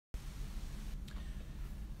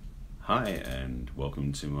Hi, and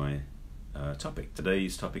welcome to my topic.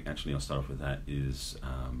 Today's topic, actually, I'll start off with that, is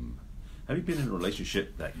have you been in a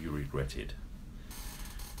relationship that you regretted?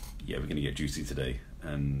 Yeah, we're going to get juicy today,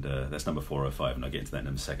 and that's number 405, and I'll get into that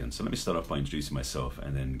in a second. So let me start off by introducing myself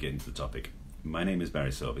and then get into the topic. My name is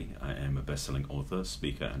Barry Selby. I am a best-selling author,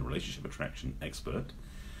 speaker, and relationship attraction expert.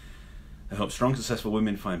 I help strong, successful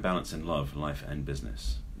women find balance in love, life, and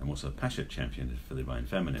business. I'm also a passionate champion for the divine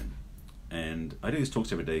feminine. And I do these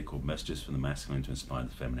talks every day called Messages from the Masculine to Inspire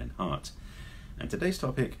the Feminine Heart. And today's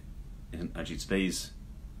topic, today's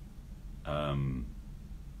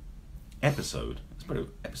episode,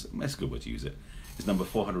 that's a good way to use it, is number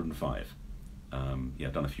 405.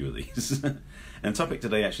 I've done a few of these. And the topic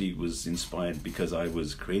today actually was inspired because I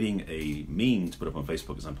was creating a meme to put up on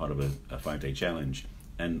Facebook as I'm part of a 5-day challenge.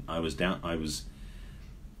 And I was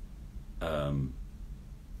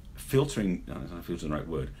filtering, I don't know if filtering the right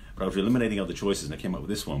word, but I was eliminating other choices, and I came up with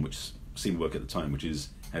this one, which seemed to work at the time, which is,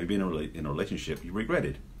 have you been in a relationship you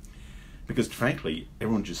regretted? Because frankly,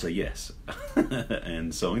 everyone just say yes.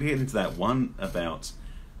 And so I'm going to get into that. One, about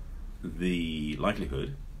the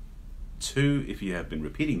likelihood. Two, if you have been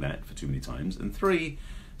repeating that for too many times. And three,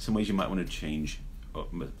 some ways you might want to change,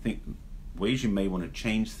 ways you may want to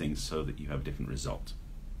change things so that you have a different result.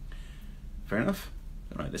 Fair enough?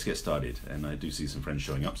 All right, let's get started. And I do see some friends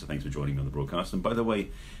showing up, so thanks for joining me on the broadcast. And by the way,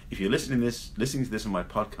 if you're listening to this on my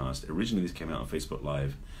podcast, originally this came out on Facebook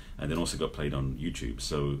Live and then also got played on YouTube.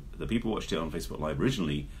 So the people who watched it on Facebook Live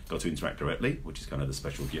originally got to interact directly, which is kind of the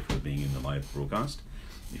special gift of being in the live broadcast.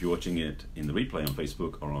 If you're watching it in the replay on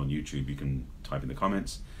Facebook or on YouTube, you can type in the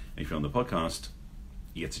comments. And if you're on the podcast,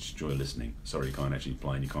 you get to enjoy listening. Sorry, you can't actually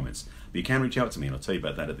apply any comments. But you can reach out to me, and I'll tell you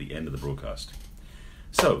about that at the end of the broadcast.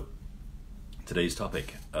 So, today's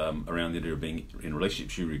topic, around the idea of being in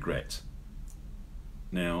relationships you regret.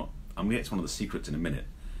 Now, I'm going to get to one of the secrets in a minute.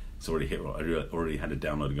 It's already hit. I already had it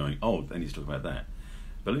downloaded going, oh, I need to talk about that.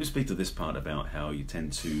 But let me speak to this part about how you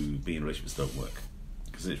tend to be in relationships that don't work.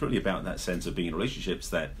 Because it's really about that sense of being in relationships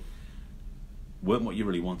that weren't what you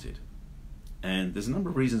really wanted. And there's a number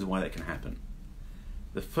of reasons why that can happen.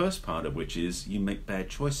 The first part of which is you make bad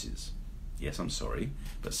choices. Yes, I'm sorry,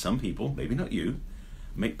 but some people, maybe not you,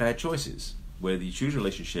 make bad choices where you choose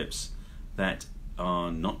relationships that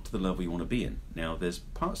are not to the level you want to be in. Now, there's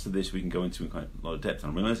parts of this we can go into in quite a lot of depth.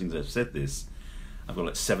 And I'm realizing as I've said this, I've got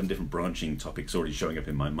like 7 different branching topics already showing up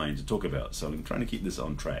in my mind to talk about. So I'm trying to keep this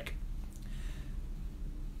on track.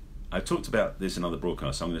 I've talked about this in other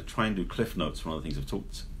broadcasts, so I'm going to try and do cliff notes from other things I've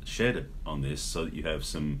shared on this, so that you have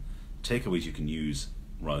some takeaways you can use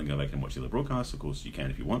rather than go back and watch the other broadcasts. Of course, you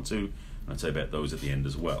can if you want to, and I'll tell you about those at the end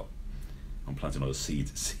as well. I'm planting a lot of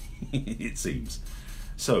seeds, it seems.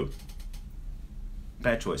 So,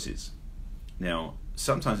 bad choices. Now,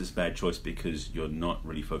 sometimes it's a bad choice because you're not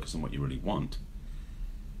really focused on what you really want,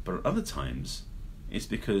 but at other times, it's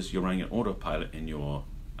because you're running an autopilot in your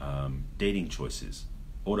dating choices.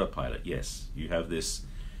 Autopilot, yes. You have this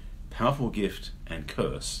powerful gift and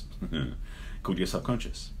curse called your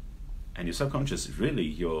subconscious. And your subconscious is really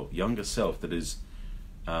your younger self that is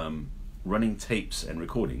running tapes and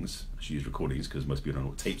recordings. I should use recordings because most people don't know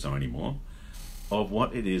what tapes are anymore, of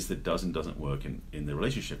what it is that does and doesn't work in the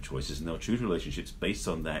relationship choices. And they'll choose relationships based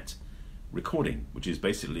on that recording, which is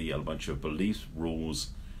basically a bunch of beliefs,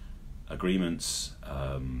 rules, agreements,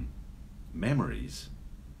 memories,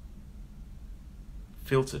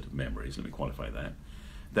 filtered memories, let me qualify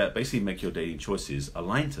that basically make your dating choices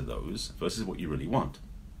align to those versus what you really want.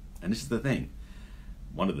 And this is the thing.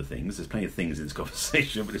 One of the things, there's plenty of things in this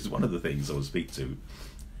conversation, but it's one of the things I will speak to,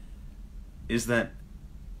 is that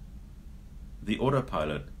the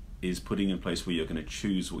autopilot is putting in place where you're going to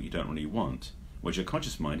choose what you don't really want, whereas your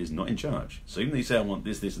conscious mind is not in charge. So even though you say, I want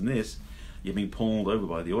this, this, and this, you're being pulled over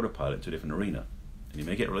by the autopilot to a different arena. And you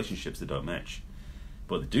may get relationships that don't match.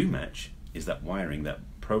 But what they do match is that wiring, that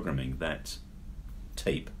programming, that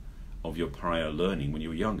tape of your prior learning when you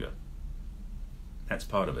were younger. That's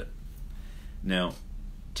part of it. Now,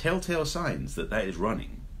 telltale signs that is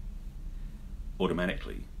running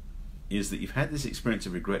automatically is that you've had this experience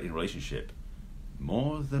of regret in a relationship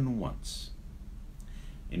more than once.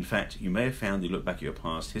 In fact, you may have found, you look back at your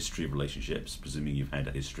past history of relationships, presuming you've had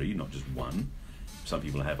a history, not just one. Some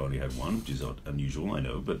people have only had one, which is unusual, I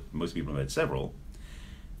know, but most people have had several.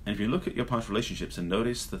 And if you look at your past relationships and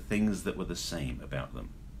notice the things that were the same about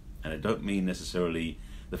them, and I don't mean necessarily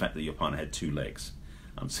the fact that your partner had 2 legs.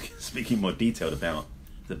 I'm speaking more detailed about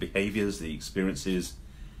the behaviors, the experiences,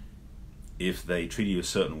 if they treated you a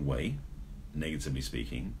certain way, negatively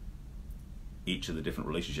speaking, each of the different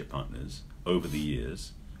relationship partners over the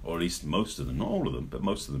years, or at least most of them, not all of them, but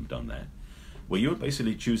most of them have done that. where you're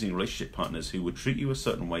basically choosing relationship partners who would treat you a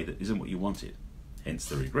certain way that isn't what you wanted, hence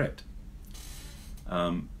the regret.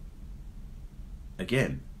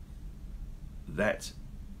 Again, that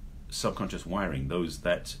subconscious wiring,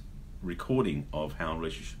 that recording of how a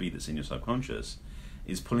relationship should be that's in your subconscious,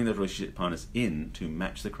 is pulling those relationship partners in to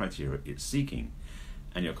match the criteria it's seeking.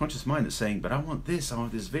 And your conscious mind is saying, but I want this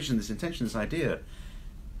vision, this intention, this idea,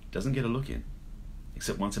 doesn't get a look in,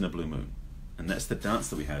 except once in a blue moon. And that's the dance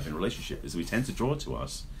that we have in relationship, is we tend to draw to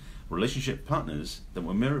us relationship partners that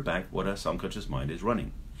will mirror back what our subconscious mind is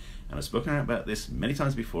running. And I've spoken about this many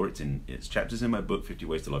times before. It's chapters in my book, 50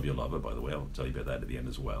 Ways to Love Your Lover, by the way. I'll tell you about that at the end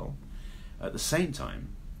as well. At the same time,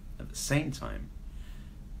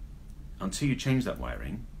 until you change that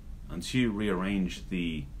wiring, until you rearrange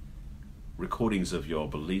the recordings of your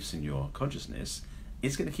beliefs in your consciousness,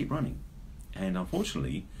 it's going to keep running. And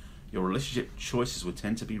unfortunately, your relationship choices will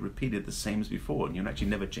tend to be repeated the same as before, and you'll actually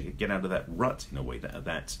never get out of that rut, in a way,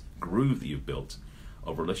 that groove that you've built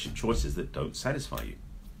of relationship choices that don't satisfy you.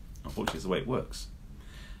 Unfortunately, it's the way it works.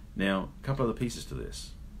 Now, a couple other pieces to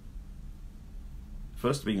this.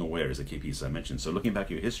 First, being aware is a key piece I mentioned. So looking back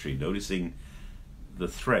at your history, noticing the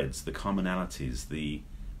threads, the commonalities, the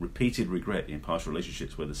repeated regret in past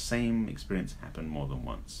relationships where the same experience happened more than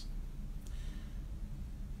once.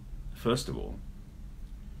 First of all,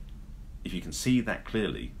 if you can see that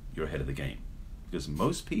clearly, you're ahead of the game. Because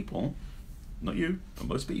most people, not you, but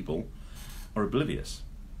most people, are oblivious.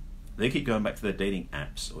 They keep going back to their dating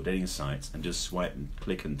apps or dating sites and just swipe and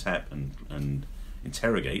click and tap and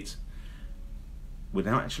interrogate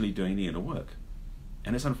without actually doing the inner work.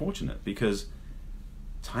 And it's unfortunate because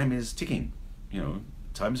time is ticking.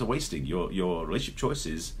 Time is wasting. Your relationship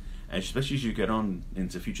choices, and especially as you get on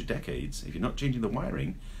into future decades, if you're not changing the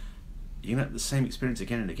wiring, you're going to have the same experience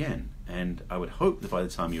again and again. And I would hope that by the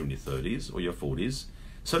time you're in your 30s or your 40s,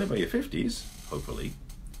 certainly by your 50s, hopefully,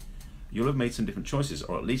 you'll have made some different choices,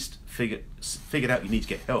 or at least figured out you need to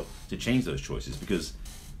get help to change those choices, because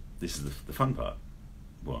this is the fun part.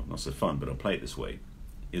 Well, not so fun, but I'll play it this way.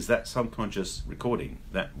 Is that subconscious recording,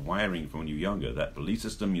 that wiring from when you were younger, that belief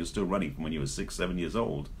system you're still running from when you were 6, 7 years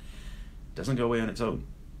old, doesn't go away on its own.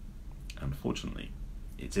 Unfortunately,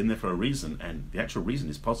 it's in there for a reason, and the actual reason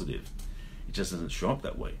is positive. It just doesn't show up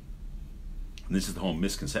that way. And this is the whole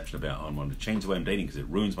misconception about, I want to change the way I'm dating because it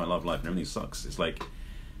ruins my love life and everything sucks. It's like,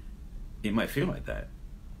 it might feel like that,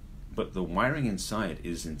 but the wiring inside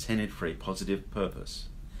is intended for a positive purpose.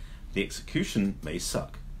 The execution may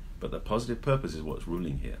suck, but the positive purpose is what's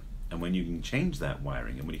ruling here. And when you can change that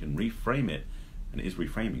wiring, and when you can reframe it, and it is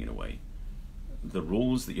reframing in a way, the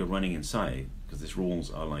rules that you're running inside, because these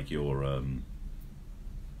rules are like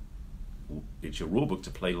it's your rule book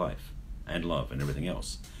to play life and love and everything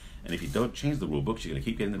else. And if you don't change the rule books, you're going to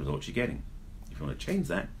keep getting the results you're getting. If you want to change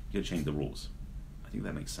that, you'll change the rules. I think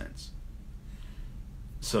that makes sense.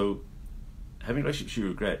 So having relationships you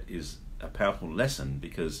regret is a powerful lesson,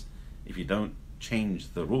 because if you don't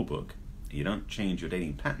change the rule book, you don't change your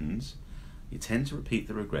dating patterns, you tend to repeat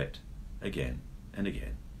the regret again and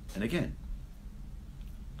again and again.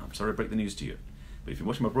 I'm sorry to break the news to you, but if you're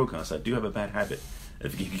watching my broadcast, I do have a bad habit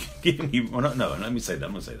of giving you, well, no, let me say that,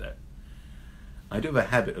 I'm going to say that. I do have a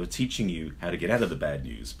habit of teaching you how to get out of the bad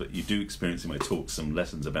news, but you do experience in my talks some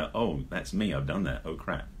lessons about, oh, that's me, I've done that, oh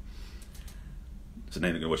crap. So now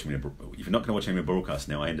you're not going to watch me. If you're not going to watch any broadcasts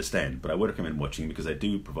now, I understand, but I would recommend watching, because I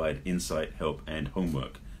do provide insight, help, and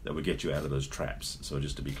homework that will get you out of those traps. So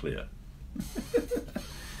just to be clear,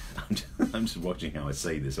 I'm just watching how I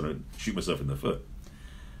say this, so I don't shoot myself in the foot.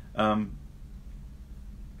 A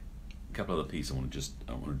couple other pieces I want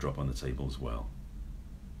to drop on the table as well.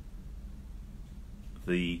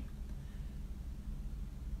 The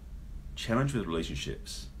challenge with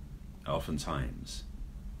relationships, oftentimes,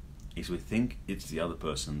 is we think it's the other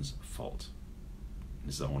person's fault.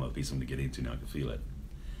 This is one other piece I'm going to get into now, I can feel it.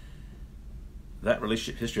 That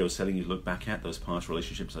relationship history I was telling you to look back at, those past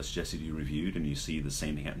relationships I suggested you reviewed, and you see the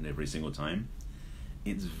same thing happen every single time,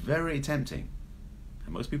 it's very tempting,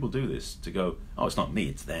 and most people do this, to go, oh, it's not me,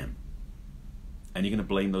 it's them. And you're going to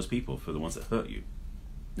blame those people for the ones that hurt you.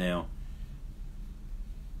 Now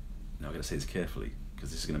I've got to say this carefully, because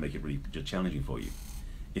this is going to make it really challenging for you.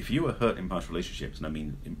 If you were hurt in past relationships, and I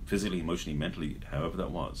mean physically, emotionally, mentally, however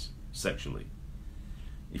that was, sexually,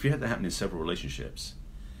 if you had that happen in several relationships,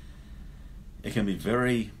 it can be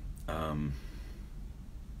very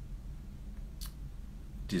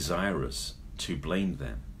desirous to blame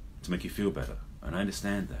them, to make you feel better, and I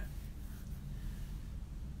understand that.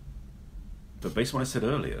 But based on what I said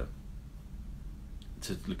earlier,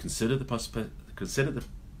 to consider the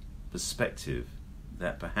perspective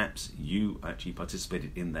that perhaps you actually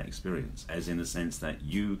participated in that experience, as in the sense that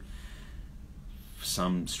you,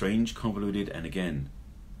 some strange, convoluted, and again,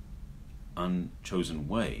 unchosen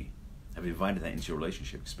way, have invited that into your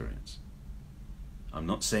relationship experience. I'm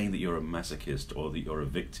not saying that you're a masochist or that you're a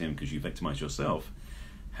victim because you victimize yourself.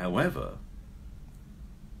 However,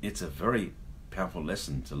 it's a very powerful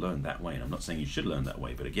lesson to learn that way. And I'm not saying you should learn that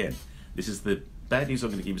way, but again, this is the bad news. I'm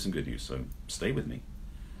going to give you some good news, so stay with me.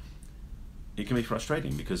 It can be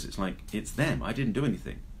frustrating because it's like, it's them. I didn't do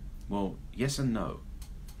anything. Well, yes and no.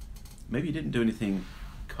 Maybe you didn't do anything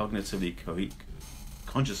cognitively,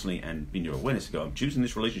 consciously, and in your awareness to go, I'm choosing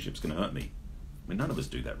this relationship, it's going to hurt me. I mean, none of us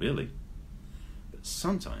do that, really. But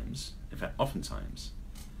sometimes, in fact, oftentimes,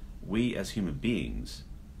 we as human beings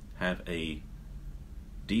have a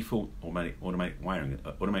default automatic wiring,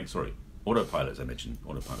 autopilot, as I mentioned,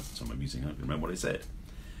 autopilot, that's what I'm using, I don't remember what I said,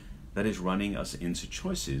 that is running us into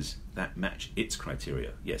choices that match its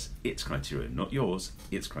criteria. Yes, its criteria, not yours,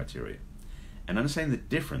 its criteria. And understanding the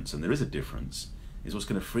difference, and there is a difference, is what's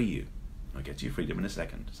going to free you. I'll get to your freedom in a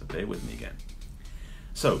second, so bear with me again.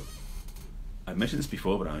 So, I've mentioned this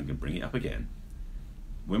before, but I'm going to bring it up again.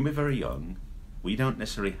 When we're very young, we don't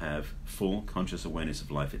necessarily have full conscious awareness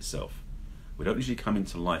of life itself. We don't usually come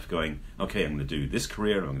into life going, okay, I'm going to do this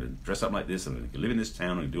career, I'm going to dress up like this, I'm going to live in this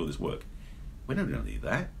town, I'm going to do all this work. We don't do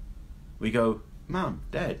that. We go, Mom,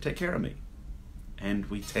 Dad, take care of me. And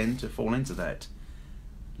we tend to fall into that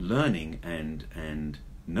learning and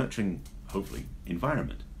nurturing, hopefully,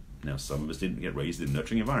 environment. Now, some of us didn't get raised in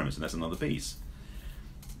nurturing environments, and that's another piece.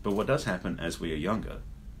 But what does happen as we are younger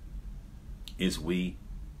is we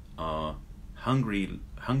are hungrily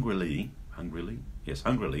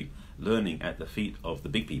learning at the feet of the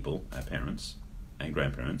big people, our parents and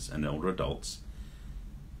grandparents and older adults,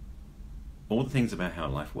 all the things about how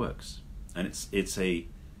life works. And it's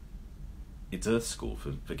Earth School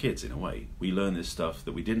for kids, in a way. We learn this stuff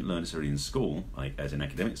that we didn't learn necessarily in school, like as in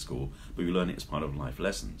academic school, but we learn it as part of life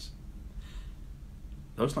lessons.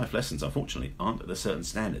 Those life lessons, unfortunately, aren't at a certain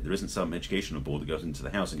standard. There isn't some educational board that goes into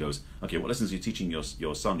the house and goes, okay, what lessons are you teaching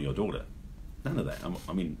your son or your daughter? None of that.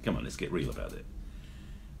 I mean, come on, let's get real about it.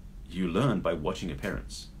 You learn by watching your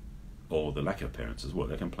parents, or the lack of parents as well.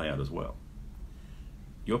 That can play out as well.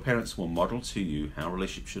 Your parents will model to you how a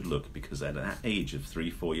relationship should look, because at that age of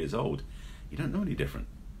 3-4 years old, you don't know any different.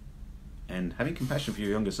 And having compassion for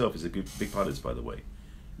your younger self is a big part of this, by the way.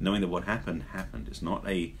 Knowing that what happened, happened. It's not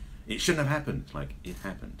it shouldn't have happened. It's like, it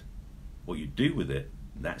happened. What you do with it,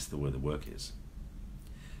 that's where the work is.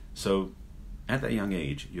 So, at that young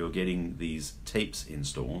age, you're getting these tapes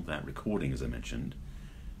installed, that recording, as I mentioned,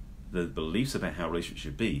 the beliefs about how a relationship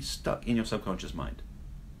should be, stuck in your subconscious mind.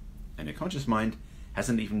 And your conscious mind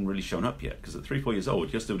hasn't even really shown up yet, because at 3-4 years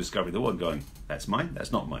old, you're still discovering the world, going, that's mine,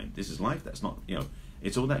 that's not mine, this is life, that's not,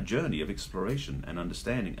 it's all that journey of exploration and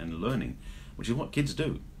understanding and learning, which is what kids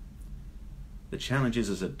do. The challenge is,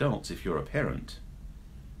 as adults, if you're a parent,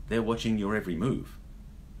 they're watching your every move.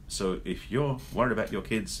 So if you're worried about your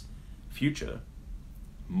kids' future,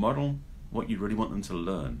 model what you really want them to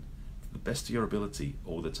learn to the best of your ability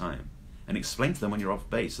all the time, and explain to them when you're off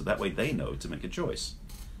base, so that way they know to make a choice.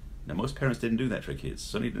 Now, most parents didn't do that for kids.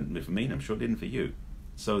 Certainly didn't for me, and I'm sure it didn't for you.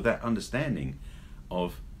 So that understanding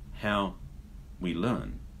of how we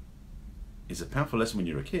learn is a powerful lesson when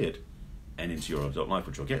you're a kid and into your adult life,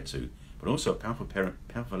 which we'll get to, but also a powerful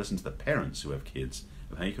lesson to the parents who have kids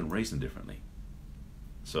of how you can raise them differently.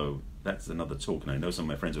 So that's another talk, and I know some of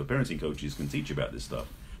my friends who are parenting coaches can teach you about this stuff.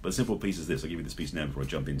 But the simple piece is this. I'll give you this piece now before I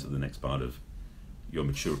jump into the next part of your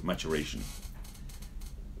maturation.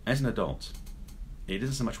 As an adult, it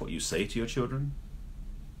isn't so much what you say to your children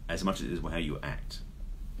as much as it is how you act,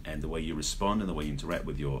 and the way you respond and the way you interact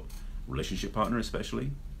with your relationship partner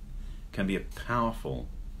especially can be a powerful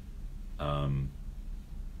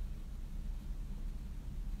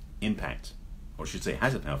impact, or I should say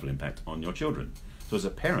has a powerful impact on your children. So as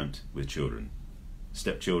a parent with children,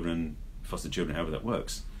 stepchildren, foster children, however that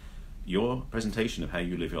works, your presentation of how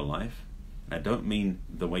you live your life, and I don't mean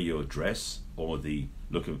the way you dress or the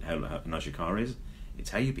look of how nice your car is,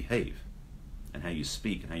 it's how you behave and how you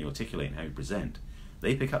speak and how you articulate and how you present.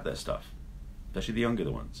 They pick up that stuff, especially the younger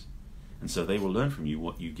ones. And so they will learn from you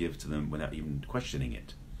what you give to them without even questioning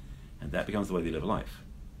it. And that becomes the way they live life.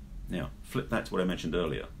 Now, flip that to what I mentioned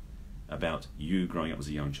earlier about you growing up as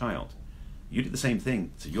a young child. You did the same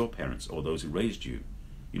thing to your parents or those who raised you.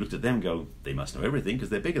 You looked at them and go, they must know everything because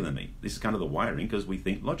they're bigger than me. This is kind of the wiring, because we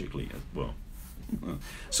think logically. Well,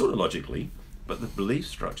 sort of logically, but the belief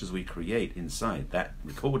structures we create inside that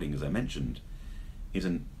recording, as I mentioned, is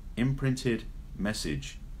an imprinted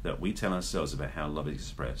message that we tell ourselves about how love is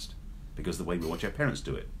expressed. because of the way we watch our parents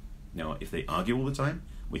do it. Now, if they argue all the time,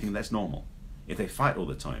 we think that's normal. If they fight all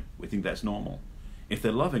the time, we think that's normal. If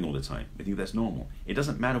they're loving all the time, we think that's normal. It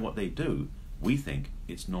doesn't matter what they do, we think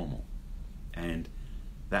it's normal. And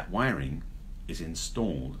that wiring is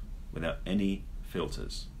installed without any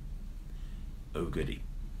filters. Oh goody.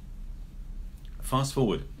 Fast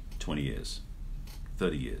forward 20 years,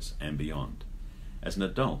 30 years, and beyond. As an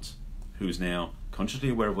adult who's now consciously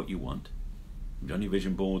aware of what you want, you've done your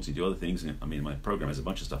vision boards, you do other things, and I mean, my program has a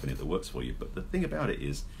bunch of stuff in it that works for you, but the thing about it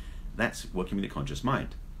is, that's working with your conscious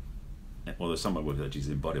mind. Although some of my work is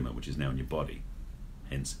embodiment, which is now in your body,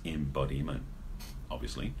 hence embodiment,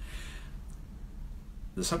 obviously.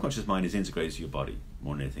 The subconscious mind is integrated to your body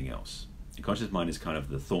more than anything else. Your conscious mind is kind of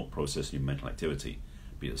the thought process and your mental activity.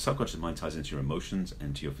 But your subconscious mind ties into your emotions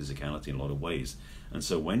and to your physicality in a lot of ways. And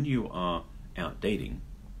so when you are out dating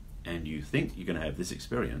and you think you're going to have this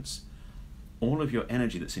experience, all of your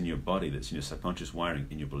energy that's in your body, that's in your subconscious wiring,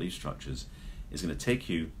 in your belief structures, is going to take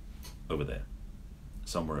you over there,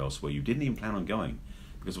 somewhere else where you didn't even plan on going.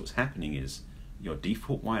 Because what's happening is your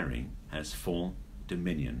default wiring has full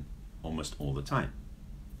dominion almost all the time.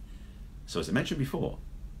 So as I mentioned before,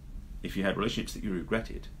 if you had relationships that you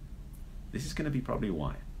regretted, this is going to be probably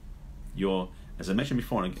why. As I mentioned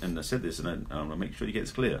before, and I said this, and I'm going to make sure you get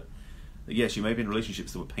this clear, that yes, you may be in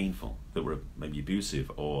relationships that were painful, that were maybe abusive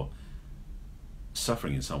or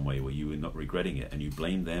suffering in some way where you were not regretting it, and you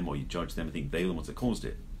blame them or you judge them and think they're the ones that caused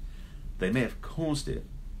it. They may have caused it,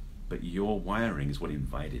 but your wiring is what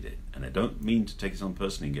invited it. And I don't mean to take this on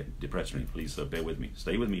personally and get depressed or anything, please, so bear with me.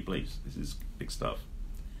 Stay with me, please. This is big stuff.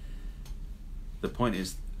 The point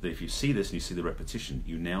is that if you see this and you see the repetition,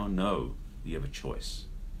 you now know that you have a choice.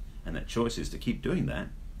 And that choice is to keep doing that,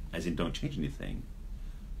 as in don't change anything,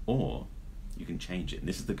 or you can change it. And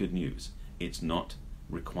this is the good news. It's not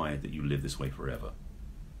required that you live this way forever.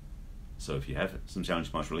 So if you have some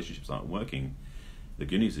challenging past relationships that aren't working, the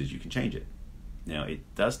good news is you can change it. Now, it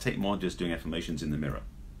does take more than just doing affirmations in the mirror.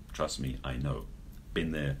 Trust me, I know.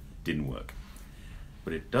 Been there, didn't work.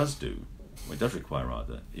 But it does require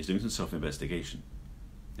rather, is doing some self-investigation.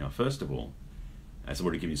 Now, first of all, as I've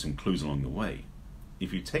already given you some clues along the way,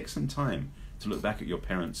 if you take some time to look back at your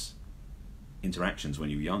parents' interactions when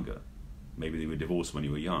you were younger, maybe they were divorced when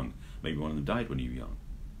you were young, maybe one of them died when you were young,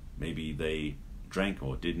 maybe they drank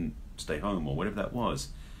or didn't stay home or whatever that was,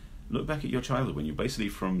 look back at your childhood when you're basically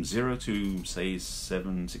from 0 to, say, 6,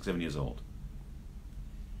 7 years old.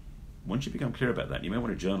 Once you become clear about that, you may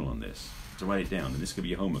want to journal on this, to write it down, and this could be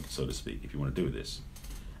your homework, so to speak, if you want to do this.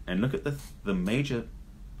 And look at the major,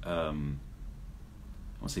 I want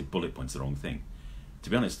to say bullet points, the wrong thing. To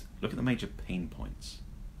be honest, look at the major pain points.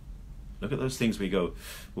 Look at those things where you go,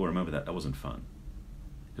 oh, remember that wasn't fun.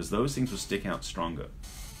 Because those things will stick out stronger.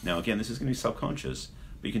 Now, again, this is going to be subconscious,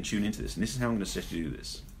 but you can tune into this, and this is how I'm going to suggest you do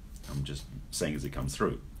this. I'm just saying as it comes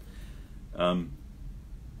through.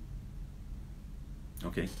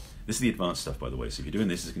 Okay, this is the advanced stuff, by the way. So if you're doing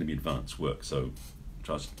this, it's going to be advanced work. So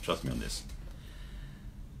trust me on this.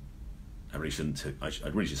 I really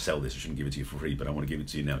should sell this. I shouldn't give it to you for free, but I want to give it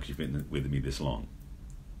to you now because you've been with me this long.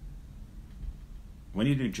 When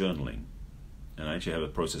you do journaling, and I actually have a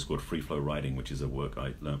process called free flow writing, which is a work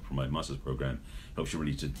I learned from my master's program, helps you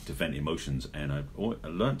really to vent emotions. And I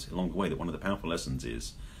learned along the way that one of the powerful lessons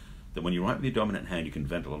is that when you write with your dominant hand, you can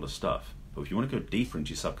vent a lot of stuff. But if you want to go deeper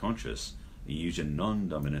into your subconscious, you use your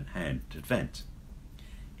non-dominant hand to vent.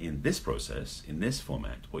 In this process, in this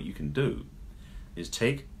format, what you can do is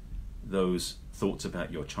take those thoughts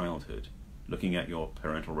about your childhood, looking at your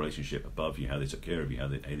parental relationship above you, how they took care of you, how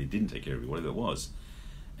they didn't take care of you, whatever it was,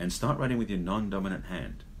 and start writing with your non-dominant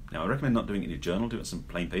hand. Now, I recommend not doing it in your journal. Do it on some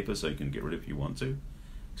plain paper so you can get rid of it if you want to.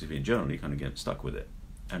 Because if you're in journal, you kind of get stuck with it.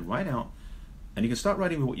 And write out, and you can start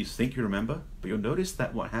writing with what you think you remember, but you'll notice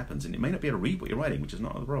that what happens, and you may not be able to read what you're writing, which is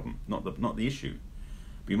not the problem, not the issue.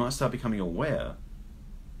 But you might start becoming aware,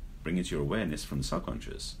 bring into your awareness from the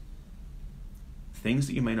subconscious, things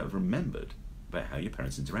that you may not have remembered about how your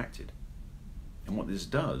parents interacted. And what this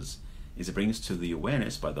does is it brings to the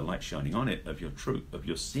awareness, by the light shining on it, of your truth, of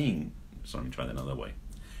your seeing. Sorry, let me try that another way.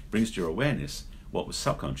 It brings to your awareness what was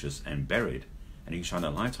subconscious and buried, and you can shine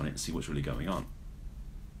that light on it and see what's really going on.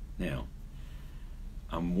 Now,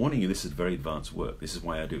 I'm warning you, this is very advanced work. This is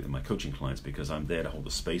why I do it with my coaching clients, because I'm there to hold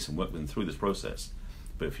the space and work with them through this process.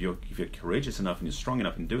 But if you're courageous enough and you're strong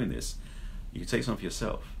enough in doing this, you can take some for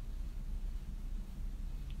yourself.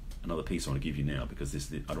 Another piece I want to give you now, because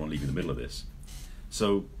I don't want to leave you in the middle of this.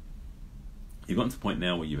 So, you've gotten to the point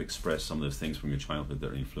now where you've expressed some of those things from your childhood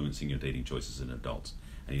that are influencing your dating choices as an adult.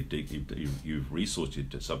 And you've resourced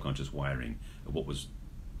your subconscious wiring of what was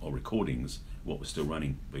or recordings what was still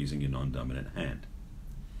running by using your non-dominant hand.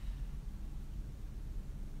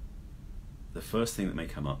 The first thing that may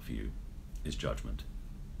come up for you is judgment.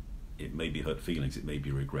 It may be hurt feelings, it may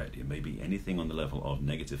be regret, it may be anything on the level of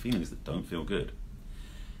negative feelings that don't feel good.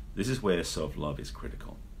 This is where self-love is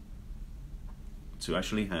critical. To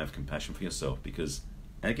actually have compassion for yourself, because,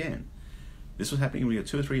 again, this was happening when you were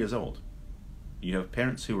 2 or 3 years old. You have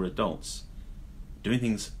parents who are adults doing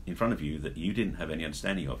things in front of you that you didn't have any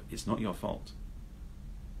understanding of. It's not your fault.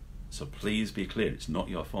 So please be clear, it's not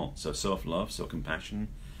your fault. So self-love, self-compassion,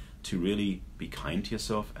 to really be kind to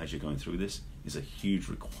yourself as you're going through this is a huge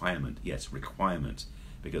requirement. Yes, requirement.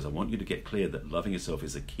 Because I want you to get clear that loving yourself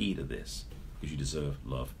is the key to this. Because you deserve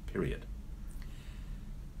love, period.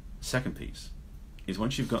 Second piece is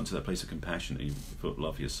once you've gotten to that place of compassion and you've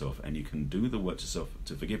love for yourself and you can do the work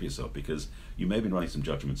to forgive yourself, because you may have been running some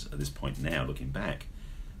judgments at this point now, looking back,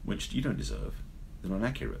 which you don't deserve. They're not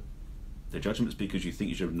accurate. They're judgments because you think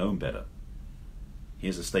you should have known better.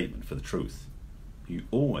 Here's a statement for the truth. You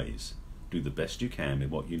always do the best you can with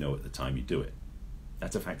what you know at the time you do it.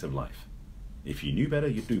 That's a fact of life. If you knew better,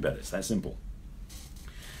 you'd do better. It's that simple.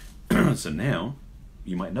 So now,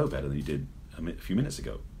 you might know better than you did a few minutes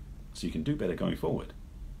ago. So you can do better going forward.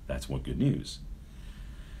 That's what good news.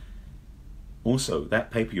 Also,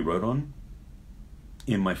 that paper you wrote on,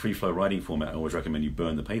 in my free flow writing format, I always recommend you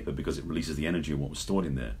burn the paper because it releases the energy of what was stored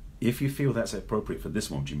in there. If you feel that's appropriate for this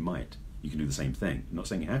moment, you might. You can do the same thing. I'm not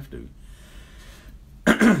saying you have to.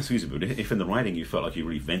 Excuse me, but if in the writing you felt like you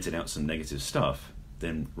really vented out some negative stuff,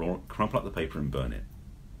 then crumple up the paper and burn it.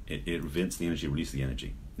 It vents the energy, release the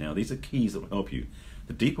energy. Now, these are keys that will help you.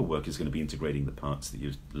 The deeper work is going to be integrating the parts that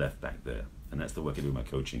you've left back there, and that's the work I do in my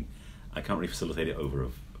coaching. I can't really facilitate it over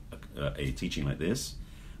a teaching like this,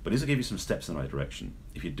 but this will give you some steps in the right direction.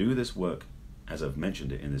 If you do this work, as I've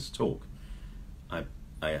mentioned it in this talk, I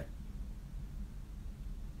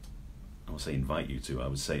will say invite you to, I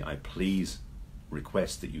would say I please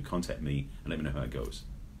request that you contact me and let me know how it goes.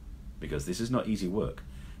 Because this is not easy work.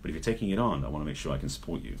 But if you're taking it on, I want to make sure I can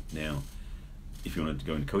support you. Now, if you want to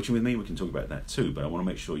go into coaching with me, we can talk about that too, but I want to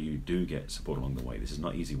make sure you do get support along the way. This is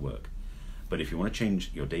not easy work. But if you want to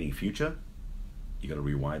change your dating future, you got to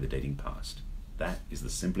rewire the dating past. That is the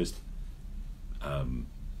simplest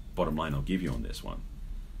bottom line I'll give you on this one.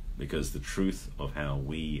 Because the truth of how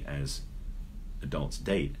we as adults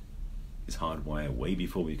date is hardwired way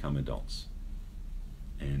before we become adults.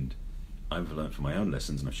 And I've learned from my own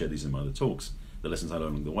lessons, and I've shared these in my other talks, the lessons I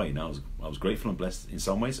learned along the way. Now, I was grateful and blessed in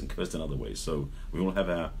some ways and cursed in other ways. So we all have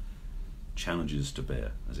our challenges to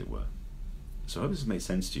bear, as it were. So I hope this has made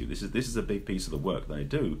sense to you. This is a big piece of the work that I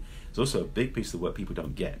do. It's also a big piece of the work people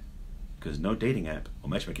don't get, because no dating app or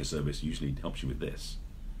matchmaking service usually helps you with this.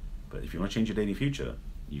 But if you want to change your dating future,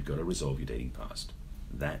 you've got to resolve your dating past.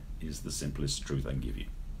 That is the simplest truth I can give you.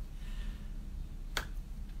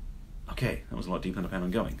 Okay, that was a lot deeper than I planned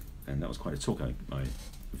on going, and that was quite a talk I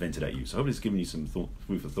vented at you. So hopefully it's given you some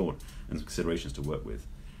food for thought and some considerations to work with.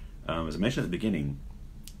 As I mentioned at the beginning,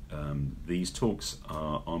 these talks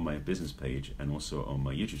are on my business page and also on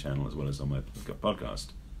my YouTube channel, as well as on my podcast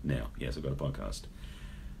now. Yes, I've got a podcast.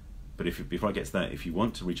 But before I get to that, if you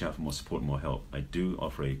want to reach out for more support and more help, I do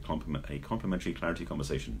offer a complimentary clarity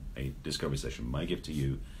conversation, a discovery session. My gift to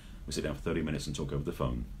you, we sit down for 30 minutes and talk over the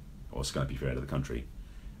phone, or Skype if you're out of the country,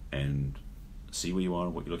 and see where you are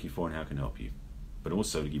and what you're looking for and how I can help you. But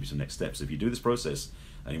also to give you some next steps. If you do this process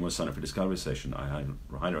and you want to sign up for a discovery session, I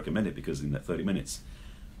highly recommend it, because in that 30 minutes,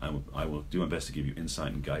 I will do my best to give you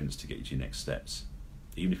insight and guidance to get you to your next steps.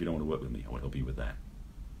 Even if you don't want to work with me, I will help you with that.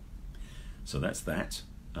 So that's that.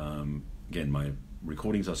 Again, my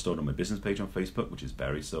recordings are stored on my business page on Facebook, which is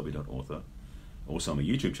barryselby.author. Also on my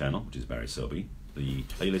YouTube channel, which is Barry Selby. The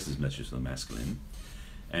playlist is Messages for the Masculine.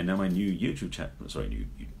 And now my new YouTube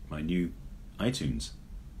my new iTunes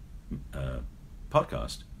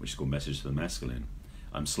podcast, which is called Messages for the Masculine.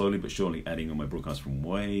 I'm slowly but surely adding on my broadcast from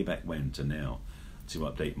way back when to now to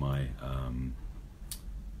update my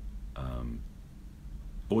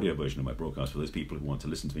audio version of my broadcast for those people who want to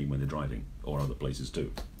listen to me when they're driving, or other places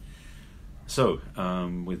too. So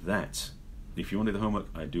with that, if you want to do the homework,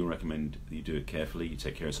 I do recommend that you do it carefully, you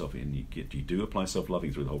take care of yourself, and you do apply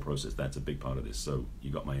self-loving through the whole process. That's a big part of this. So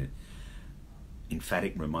you got my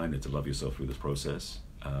emphatic reminder to love yourself through this process.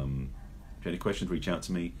 If you have any questions, reach out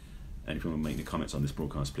to me. And if you want to make any comments on this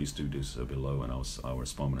broadcast, please do so below, and I'll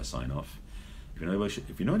respond when I sign off.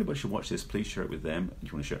 If you know anybody should watch this, please share it with them.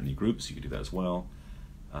 If you want to share it in any groups, you can do that as well.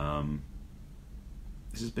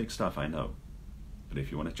 This is big stuff, I know. But if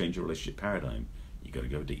you want to change your relationship paradigm, you got to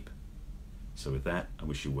go deep. So with that, I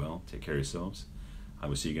wish you well. Take care of yourselves. I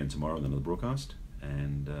will see you again tomorrow on another broadcast.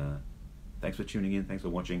 And thanks for tuning in, thanks for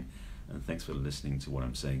watching, and thanks for listening to what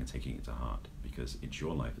I'm saying and taking it to heart, because it's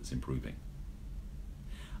your life that's improving.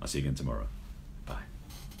 I'll see you again tomorrow.